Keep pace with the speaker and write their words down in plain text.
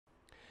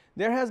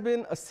There has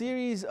been a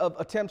series of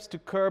attempts to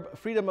curb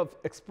freedom of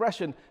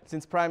expression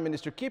since Prime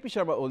Minister KP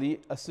Sharma Oli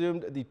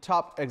assumed the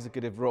top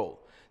executive role.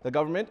 The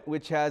government,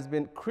 which has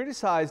been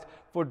criticized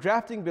for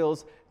drafting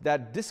bills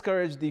that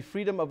discourage the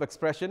freedom of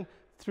expression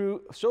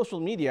through social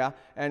media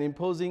and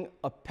imposing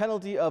a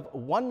penalty of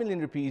 1 million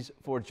rupees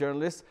for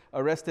journalists,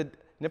 arrested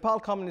Nepal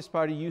Communist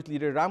Party youth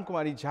leader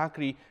Ramkumari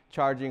Jhakri,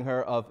 charging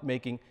her of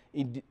making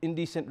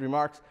indecent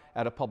remarks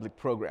at a public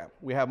program.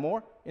 We have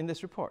more in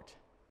this report.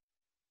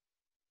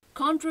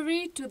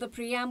 Contrary to the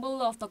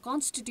preamble of the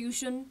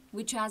Constitution,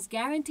 which has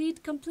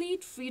guaranteed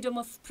complete freedom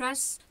of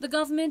press, the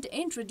government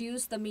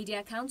introduced the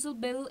Media Council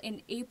Bill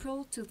in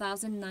April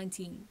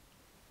 2019.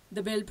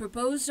 The bill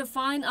proposed a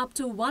fine up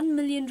to 1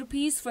 million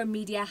rupees for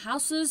media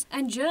houses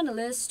and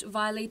journalists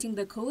violating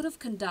the Code of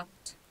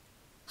Conduct.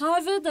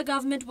 However, the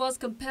government was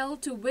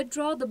compelled to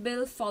withdraw the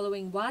bill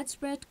following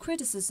widespread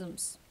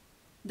criticisms.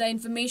 The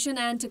Information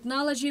and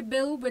Technology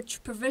Bill,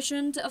 which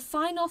provisioned a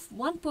fine of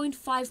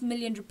 1.5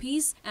 million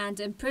rupees and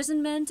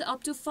imprisonment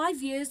up to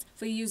 5 years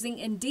for using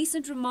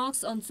indecent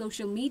remarks on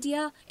social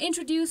media,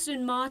 introduced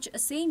in March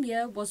same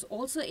year, was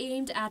also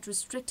aimed at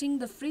restricting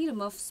the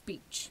freedom of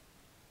speech.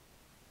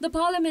 The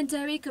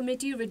Parliamentary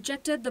Committee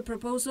rejected the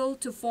proposal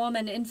to form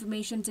an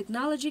information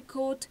technology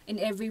court in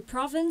every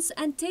province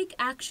and take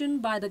action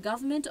by the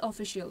government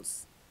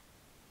officials.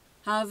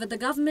 However, the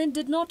government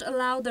did not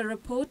allow the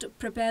report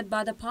prepared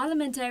by the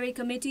Parliamentary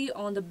Committee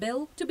on the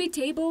bill to be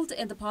tabled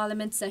in the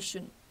Parliament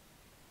session.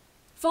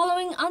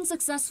 Following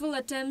unsuccessful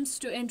attempts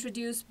to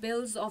introduce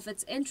bills of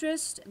its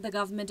interest, the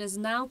government is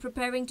now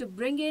preparing to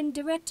bring in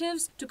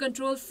directives to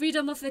control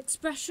freedom of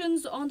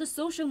expressions on the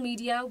social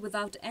media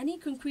without any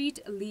concrete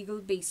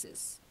legal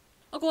basis.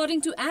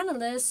 According to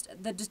analysts,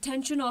 the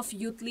detention of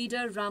youth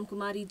leader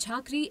Ramkumari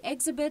Jhakri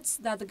exhibits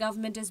that the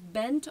government is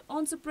bent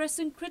on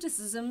suppressing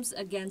criticisms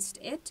against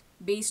it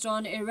based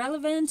on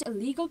irrelevant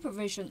legal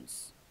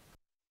provisions.